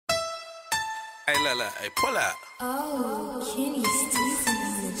Hey, look, hey, pull out. Oh, Kenny Steezin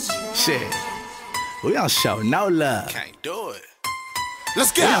on the track. Shit, we don't show no love. Can't do it.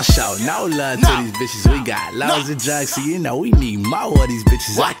 Let's go. We don't show no love to these bitches. We got loads of drugs, so you know we need more of these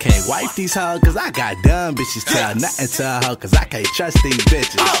bitches. I can't wipe these hoes, cause I got dumb bitches. Tell nothing to a hoe, cause I can't trust these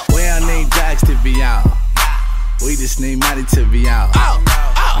bitches. We don't need drugs to be on. We just need money to be on.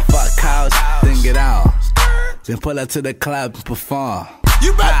 Fuck house, then get on. Then pull up to the club and perform.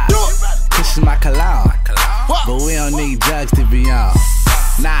 You better do it. This is my cologne. But we don't need drugs to be on.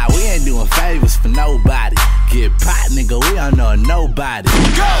 Nah, we ain't doing favors for nobody. Get pot, nigga, we don't know nobody.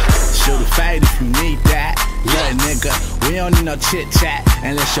 Shoot a fade if you need that. Little nigga, we don't need no chit-chat.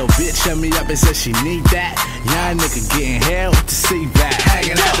 Unless your bitch shut me up and said she need that. Young nigga getting hell with the seat back.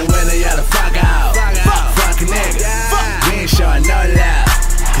 Hanging out the window, y'all the fuck out. Fuck a nigga, we ain't showing no love.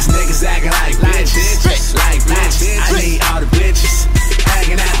 Cause niggas acting like bitches. Like bitches, I need all the bitches.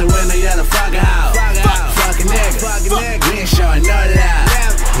 Hanging out the window, y'all the fuck out. Fuck a nigga, we ain't showing no love.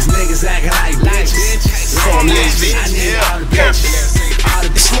 Cause niggas acting like bitches. I need all the bitches.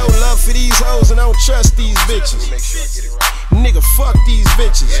 It's no love for these hoes and I don't trust these bitches. Nigga, fuck these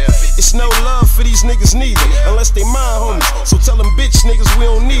bitches. It's no love for these niggas neither, unless they my homies. So tell them bitch niggas we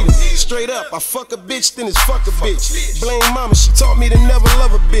don't need them. Straight up, I fuck a bitch, then it's fuck a bitch. Blame mama, she taught me to never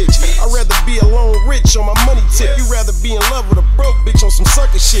love a bitch. I'd rather be alone rich on my money tip. You rather be in love with a broke bitch on some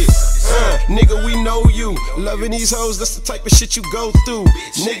sucker shit. Nigga, we know you. Loving these hoes, that's the type of shit you go through.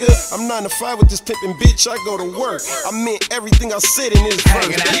 Nigga, I'm 9 to 5 with this pimpin' bitch, I go to work. I meant everything I said in this verse.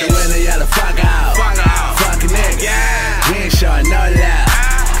 Hanging out the window, y'all the fuck out. Fuck a nigga, we ain't showing no love.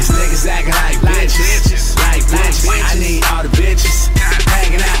 Cause niggas acting like bitches. Like bitches, I need all the bitches.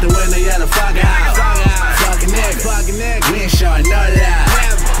 Hanging out the window, y'all the fuck out. Fuck a nigga, we ain't showing no love.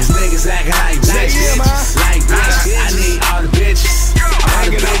 Cause niggas acting like bitches. Like bitches, I need all the bitches.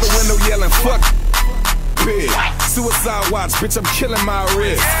 Hanging out the window yelling fuck pig. Suicide watch, bitch, I'm killing my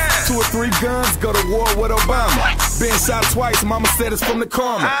wrist. 2 or 3 guns, go to war with Obama. Been shot twice, mama said it's from the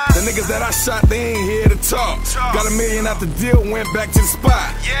karma. The niggas that I shot, they ain't here to talk. Got $1 million out the deal, went back to the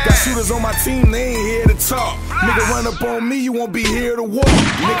spot. Got shooters on my team, they ain't here to talk. Nigga run up on me, you won't be here to walk.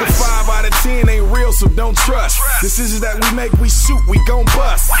 Nigga 5 out of 10 ain't real, so don't trust. Decisions that we make, we shoot, we gon'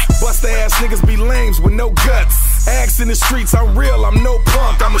 bust. Bust ass niggas be lames with no guts. Axe in the streets, I'm real, I'm no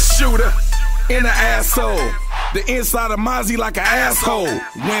punk, I'm a shooter. In the asshole, the inside of Mozzie like an asshole.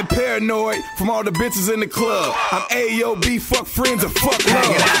 Went paranoid from all the bitches in the club. I'm AOB, fuck friends and fuck love.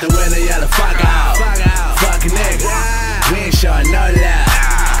 Hanging out the window, y'all the fuck out. Fuck a nigga, we ain't showing no love.